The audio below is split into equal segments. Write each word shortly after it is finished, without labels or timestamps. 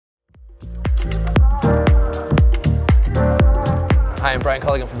Hi, I'm Bryan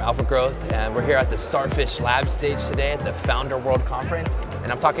Colligan from Alphagrowth, and we're here at the Starfish Lab stage today at the Founder World Conference,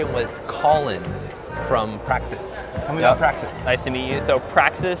 and I'm talking with Collin from Praxis. Tell me about Praxis. Nice to meet you. So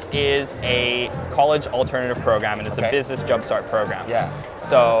Praxis is a college alternative program, and it's a business jumpstart program.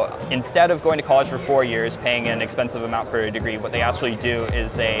 So instead of going to college for 4 years, paying an expensive amount for a degree, what they actually do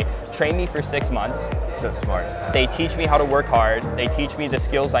is they train me for 6 months. So smart. They teach me how to work hard. They teach me the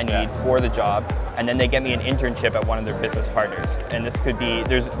skills I need for the job, and then they get me an internship at one of their business partners. And this could be,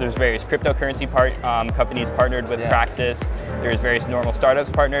 there's various cryptocurrency companies partnered with Praxis. There's various normal startups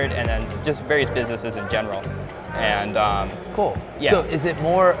partnered, and then just various businesses in general. And cool. Yeah. So is it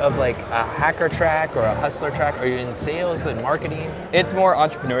more of like a hacker track or a hustler track? Are you in sales and marketing? It's more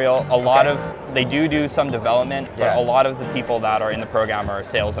entrepreneurial. A lot of, they do some development, but a lot of the people that are in the program are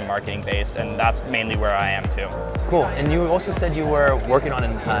sales and marketing based, and that's mainly where I am too. Cool. And you also said you were working on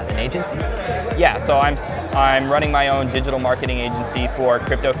an agency? Yeah, so I'm running my own digital marketing agency for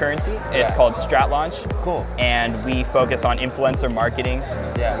cryptocurrency. It's called StratLaunch. Cool. And we focus on influencer marketing.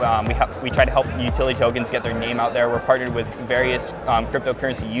 We try to help utility tokens get their name out there. We're partnered with various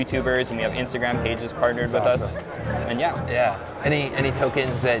cryptocurrency YouTubers, and we have Instagram pages partnered with us. And Any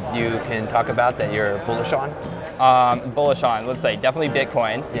tokens that you can talk about that you're bullish on? Bullish on, let's say, definitely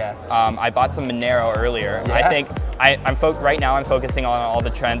Bitcoin. I bought some Monero earlier. I think right now I'm focusing on all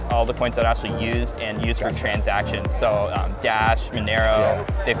the coins that are actually used for transactions. So Dash, Monero,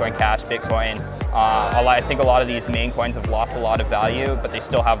 Bitcoin Cash, Bitcoin. I think a lot of these main coins have lost a lot of value, but they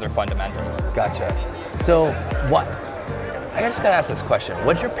still have their fundamentals. Gotcha. So I just gotta ask this question.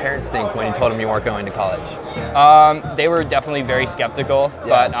 What did your parents think when you told them you weren't going to college? They were definitely very skeptical,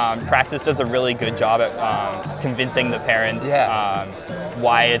 but Praxis does a really good job at convincing the parents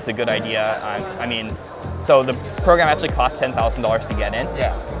why it's a good idea. I mean, so the program actually costs $10,000 to get in,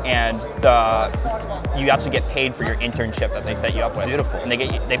 and you actually get paid for your internship that they set you up with. Beautiful. And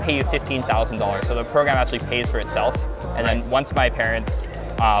they pay you $15,000, so the program actually pays for itself. And then once my parents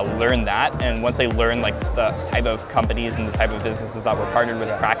learn that, and once they learn like the type of companies and the type of businesses that were partnered with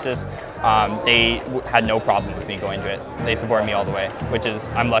Praxis, they had no problem with me going to it. They support me all the way, which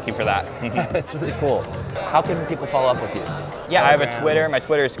is, I'm lucky for that. That's really cool. How can people follow up with you? Yeah, I have a Twitter. My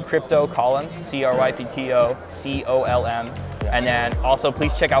Twitter is CryptoCollin, CryptoCollin. And then also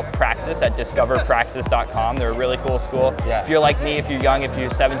please check out Praxis at discoverpraxis.com. They're a really cool school. If you're like me, if you're young, if you're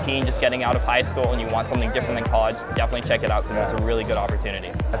 17, just getting out of high school and you want something different than college, definitely check it out because it's a really good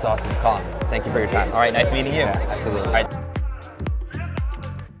opportunity. That's awesome. Collin, thank you for your time. All right, nice meeting you. Absolutely. All right.